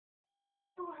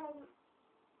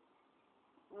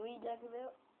What are you talking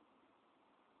about?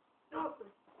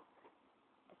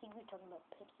 I think we were talking about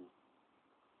Pepsi.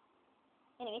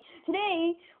 Anyway,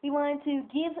 today we wanted to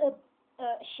give a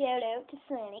shout out to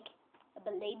Sonic, a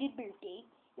belated birthday.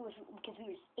 It was because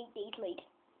we were 8 days late.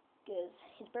 Because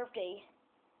his birthday.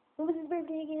 When was his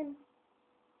birthday again?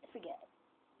 I forget.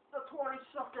 The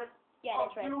 22nd. Yeah,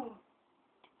 that's right. June.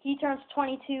 He turns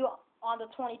 22 on the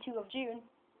 22 of June.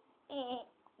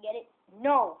 Get it?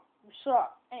 No, you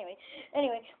suck.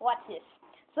 Anyway, watch this.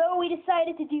 So we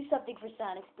decided to do something for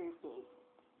Sonic's birthday.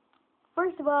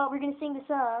 First of all, we're gonna sing the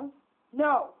song.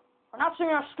 No, we're not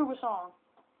singing our stupid song.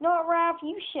 No, Ralph,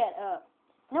 you shut up.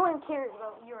 No one cares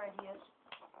about your ideas.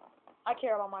 I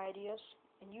care about my ideas,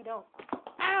 and you don't.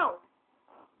 Ow!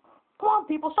 Come on,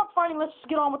 people, stop fighting. Let's just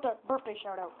get on with the birthday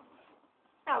shout-out.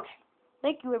 Ouch.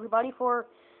 Thank you, everybody, for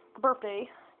the birthday.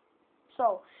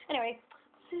 So, anyway,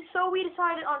 so we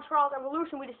decided on Charles'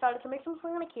 Evolution, we decided to make some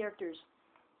Sonic characters.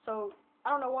 So, I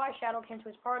don't know why Shadow came to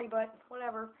his party, but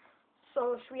whatever.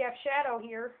 So, we have Shadow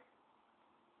here.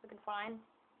 Looking fine.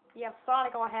 We have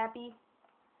Sonic all happy.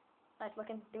 Nice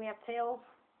looking. Then we have Tails.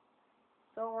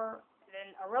 Silver. And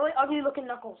then a really ugly looking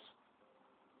Knuckles.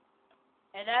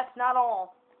 And that's not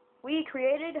all. We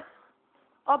created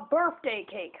a birthday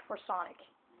cake for Sonic.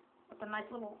 With a nice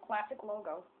little classic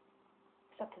logo.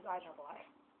 Except his eyes are black.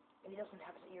 And he doesn't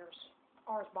have his ears.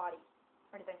 Or his body.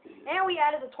 Or anything. And we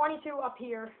added the 22 up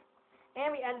here.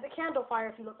 And we added the candle fire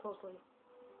if you look closely.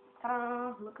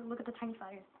 Ta-da! Look at the tiny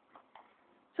fire.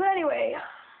 So anyway,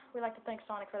 we'd like to thank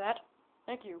Sonic for that.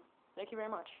 Thank you. Thank you very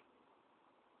much.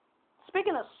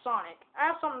 Speaking of Sonic, I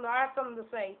have something to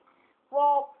say.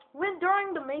 Well,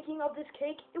 during the making of this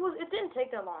cake, it didn't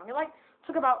take that long. It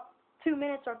took about 2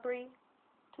 minutes or 3.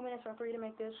 2 minutes or 3 to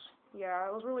make this. Yeah,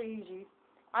 it was really easy.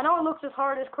 I know it looks as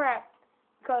hard as crap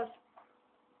because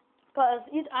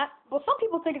some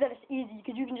people think that it's easy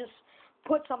because you can just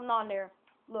put something on there.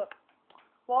 Look.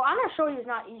 Well, I'm gonna show you it's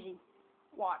not easy.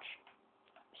 Watch.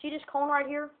 See this cone right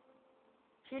here?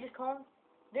 See this cone?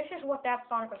 This is what that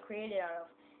Sonic was created out of.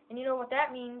 And you know what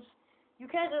that means? You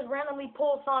can't just randomly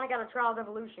pull Sonic out of Trials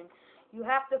Evolution. You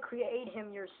have to create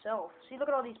him yourself. See, look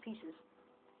at all these pieces.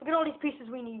 Look at all these pieces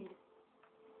we need.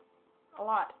 A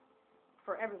lot.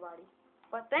 For everybody.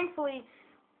 But thankfully,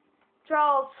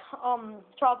 Trials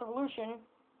Evolution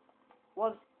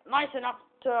was nice enough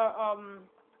to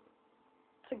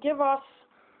give us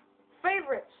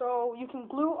favorites, so you can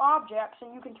glue objects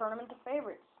and you can turn them into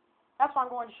favorites. That's why I'm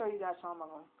going to show you guys some of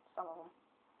them.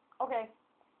 Okay,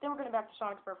 then we're going to back to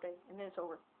Sonic's birthday, and then it's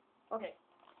over. Okay,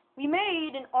 we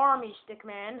made an army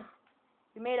stickman.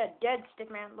 We made a dead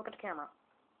stickman. Look at the camera.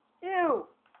 Ew.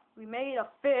 We made a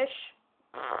fish.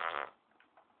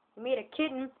 We made a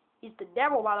kitten. He's the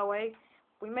devil, by the way.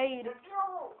 We made a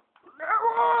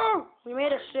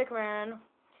stickman.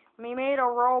 We made a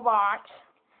robot.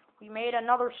 We made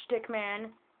another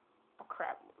stickman. Oh,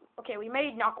 crap. Okay, we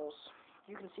made Knuckles.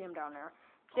 You can see him down there.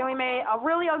 Then we made a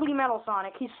really ugly Metal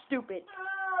Sonic. He's stupid.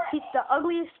 He's the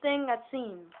ugliest thing I've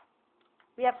seen.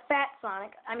 We have Fat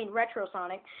Sonic. I mean, Retro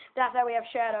Sonic. After that, we have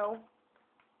Shadow.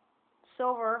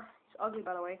 Silver. He's ugly,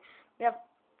 by the way. We have...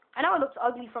 I know it looks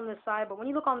ugly from this side, but when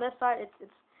you look on this side,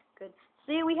 it's good.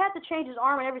 See, we had to change his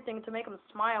arm and everything to make him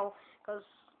smile, because,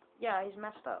 yeah, he's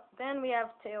messed up. Then we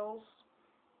have Tails.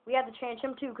 We had to change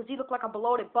him too, because he looked like a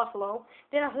bloated buffalo.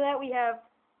 Then after that, we have...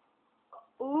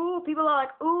 Ooh, people are like,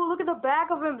 ooh, look at the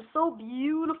back of him. So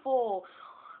beautiful.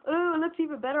 Ooh, it looks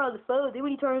even better on the photo. Then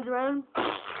when he turns around...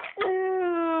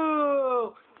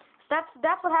 Ooh. That's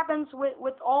what happens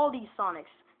with all these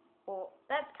Sonics. Well,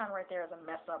 that's kind of right there as a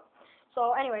mess up.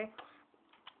 So, anyway,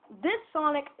 this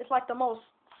Sonic is like the most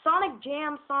Sonic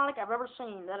Jam Sonic I've ever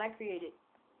seen that I created.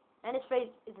 And his face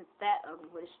isn't that ugly,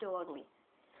 but it's still ugly.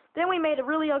 Then we made a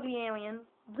really ugly alien.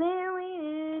 Then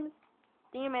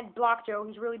we made Block Joe.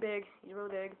 He's really big.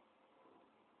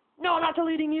 No, not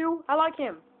deleting you. I like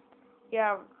him.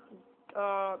 Yeah,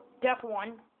 Death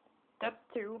 1. Death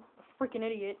 2. A freaking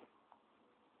idiot.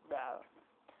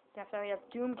 After that we have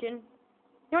Doomkin.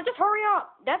 You know, just hurry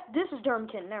up. This is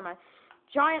Doomkin. Never mind.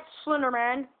 Giant Slender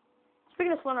Man.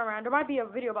 Speaking of Slender Man, there might be a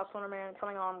video about Slender Man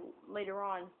coming on later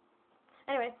on.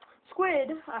 Anyway,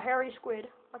 Squid, a hairy squid,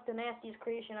 like the nastiest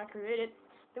creation I created.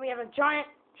 Then we have a giant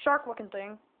shark-looking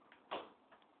thing.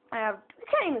 You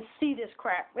can't even see this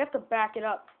crap. We have to back it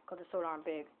up because it's so darn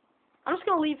big. I'm just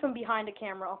gonna leave him behind the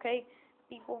camera, okay,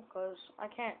 people? Because I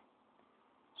can't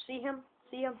see him.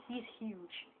 He's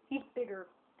huge. He's bigger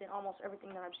than almost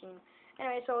everything that I've seen.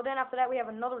 Anyway, so then after that we have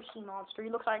another sea monster. He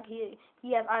looks like he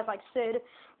has eyes like Sid.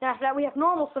 Then after that we have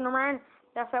normal Slenderman.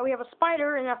 After that we have a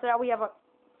spider, and after that we have a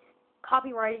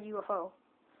copyrighted UFO.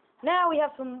 Now we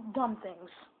have some dumb things.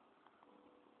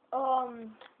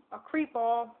 A creep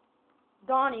ball,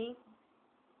 Donnie.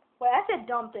 Wait, I said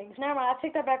dumb things. Never mind, I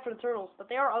take that back for the turtles, but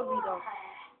they are ugly though.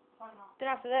 Then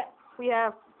after that, we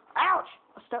have, ouch!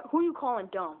 Who are you calling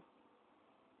dumb?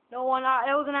 No one.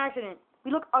 It was an accident.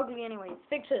 We look ugly anyway.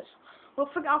 Fix this.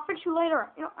 I'll fix you later.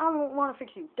 You know, I don't want to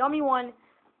fix you. Dummy 1,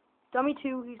 Dummy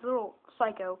 2. He's a little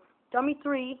psycho. Dummy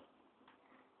 3,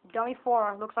 Dummy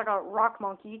 4. Looks like a rock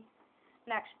monkey.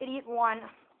 Next, Idiot 1,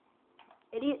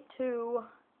 Idiot 2,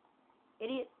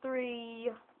 Idiot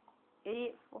 3,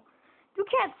 Idiot 4. You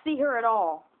can't see her at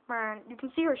all, man. You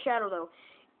can see her shadow though.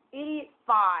 Idiot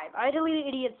 5. I deleted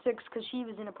Idiot 6 because she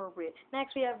was inappropriate.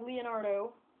 Next we have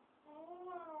Leonardo.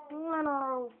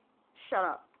 Leonardo. Shut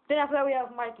up. Then after that we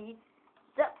have Mikey.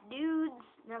 Sup, dudes?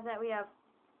 And after that we have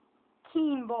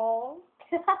Keen Ball.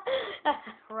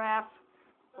 Raph.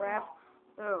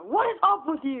 What is up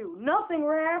with you? Nothing,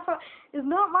 Raph. It's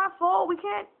not my fault. We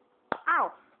can't.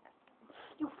 Ow.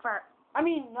 You fart. I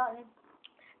mean, nothing.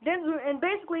 Then, and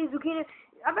basically, Zucchini.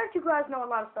 I bet you guys know a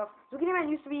lot of stuff. Zucchini Man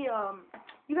used to be,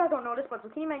 you guys don't know this, but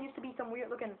Zucchini Man used to be some weird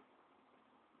looking,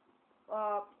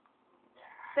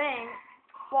 thing.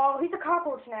 Well, he's a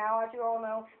cockroach now, as you all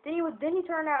know. Then he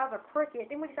turned out as a cricket.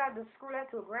 Then we decided to screw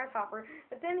that to a grasshopper.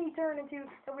 But then he turned into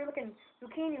a weird looking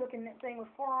zucchini looking thing with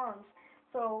 4 arms.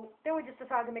 So then we just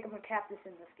decided to make him a cactus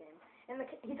in this game. And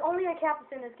he's only a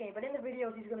cactus in this game, but in the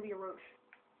videos he's gonna be a roach.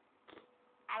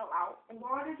 Ow. And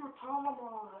why did you tell him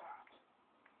all that?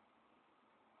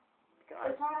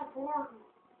 Because It's not important.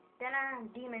 then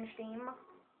Demon Steam.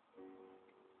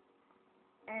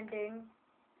 Ending.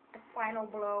 The final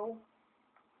blow.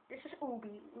 This is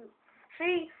Ubi.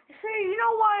 See, you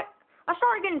know what? I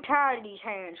started getting tired of these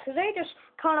hands, because they just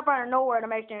come up out of nowhere to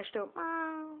make things stupid.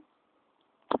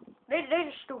 They're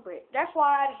just stupid. That's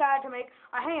why I decided to make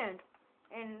a hand.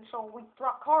 And so we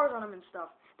drop cars on them and stuff.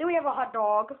 Then we have a hot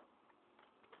dog.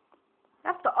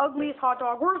 That's the ugliest hot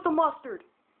dog. Where's the mustard?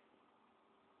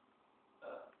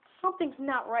 Something's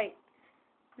not right.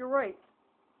 You're right.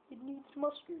 It needs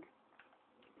mustard.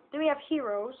 Then we have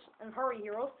heroes and hurry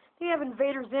heroes. Then we have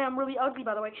Invader Zim, really ugly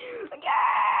by the way.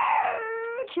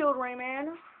 Killed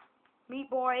Rayman. Meat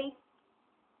Boy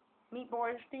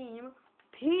Steam.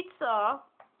 Pizza.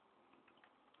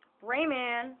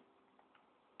 Rayman.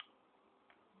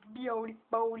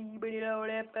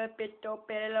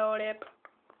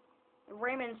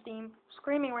 Rayman Steam.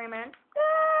 Screaming Rayman.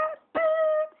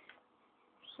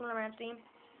 Slenderman Steam.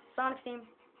 Sonic Steam.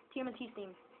 TMNT Steam.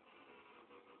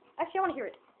 Actually, I want to hear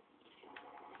it.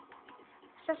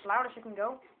 It's as loud as it can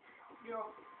go. Yeah.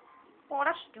 Oh,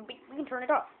 that's stupid. We can turn it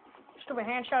up. Stupid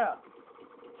hand, shut up.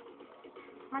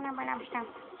 Can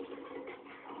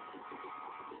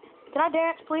I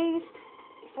dance, please?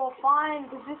 Well, fine,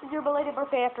 because this is your belated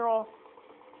birthday after all.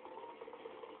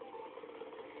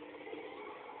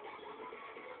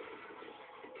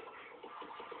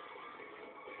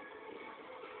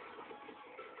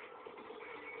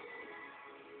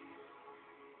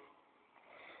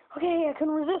 Okay, I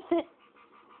couldn't resist it.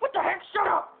 What the heck? Shut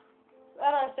up!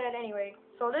 That I said anyway.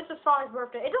 So this is Sonic's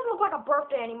birthday. It doesn't look like a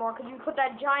birthday anymore because you put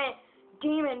that giant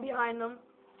demon behind them.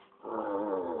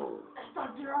 It's the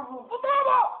devil. The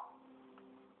devil!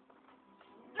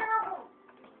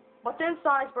 But then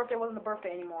Sonic's birthday wasn't a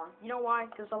birthday anymore. You know why?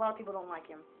 Because a lot of people don't like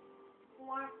him.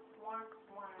 Why?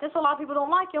 Since a lot of people don't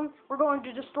like him, we're going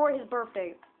to destroy his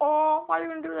birthday. Oh, why are you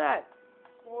going to do that?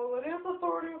 Well, it is the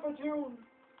 30th of June.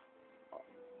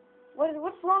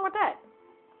 What's wrong with that?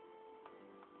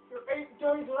 You're 8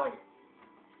 days late.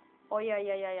 Oh, yeah.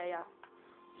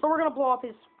 So we're going to blow up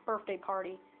his birthday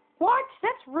party. What?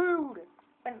 That's rude.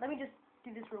 Wait, let me just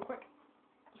do this real quick.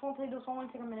 This won't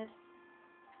take a minute.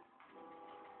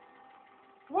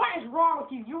 What is wrong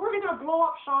with you? You really going to blow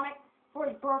up Sonic for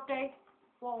his birthday?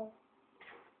 Well,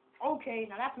 okay,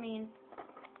 now that's mean.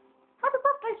 Happy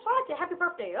birthday, Sonic! Happy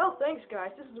birthday! Oh, thanks,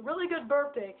 guys. This is a really good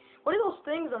birthday. What are those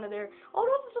things under there? Oh,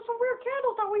 those are some weird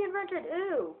candles that we invented.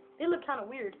 Ew. They look kind of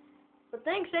weird. But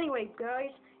thanks anyway,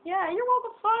 guys. Yeah, you're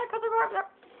welcome, Sonic. Happy birthday.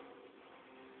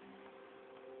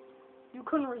 You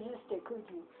couldn't resist it, could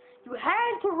you? You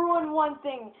had to ruin one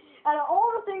thing. Out of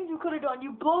all the things you could have done,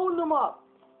 you blew them up.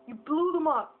 You blew them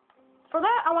up. For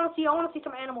that, I want to see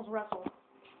some animals wrestle.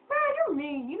 Man, you're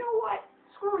mean. You know what?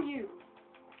 Screw you.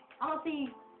 I want to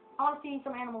see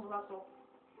some animals wrestle.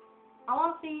 I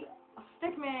want to see a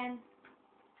stickman.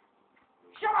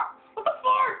 Shut up! What the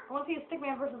fuck? I want to see a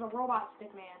stickman versus a robot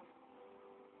stickman.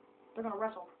 They're gonna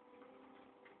wrestle.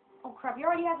 Oh crap! He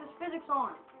already has his physics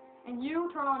on. And you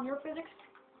turn on your physics.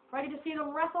 Ready to see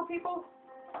them wrestle, people?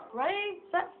 Ready,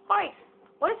 set, fight.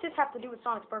 What does this have to do with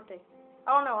Sonic's birthday?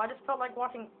 I don't know. I just felt like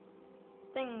watching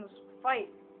things fight.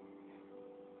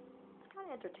 It's kind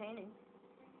of entertaining.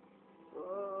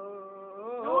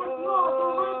 No, it's not.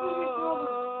 They're raping each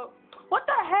other. What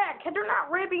the heck? They're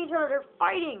not raping each other. They're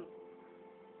fighting.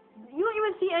 You don't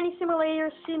even see any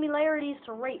similarities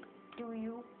to rape, do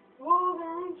you? Well,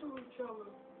 they're into each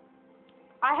other.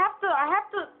 I have to.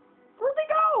 Where'd they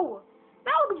go?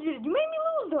 Now look at you. You made me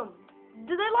lose them.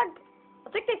 Did they like? I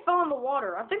think they fell in the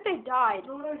water. I think they died.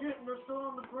 No, they didn't. They're still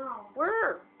on the ground.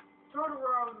 Where? Turn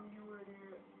around, you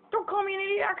idiot. Don't call me an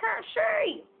idiot. I can't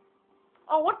see.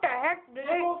 Oh, what the heck? They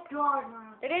both died,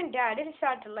 man. They didn't die. They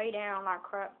decided to lay down like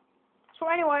crap. So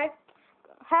anyway,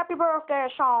 happy birthday,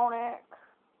 Sonic.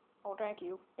 Oh, thank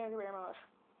you. Thank you very much.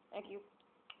 Thank you.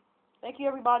 Thank you,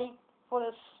 everybody, for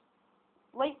this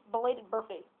late, belated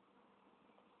birthday.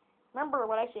 Remember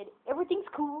what I said. Everything's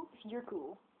cool if you're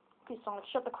cool. Okay, Sonic,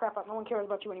 shut the crap up. No one cares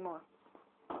about you anymore.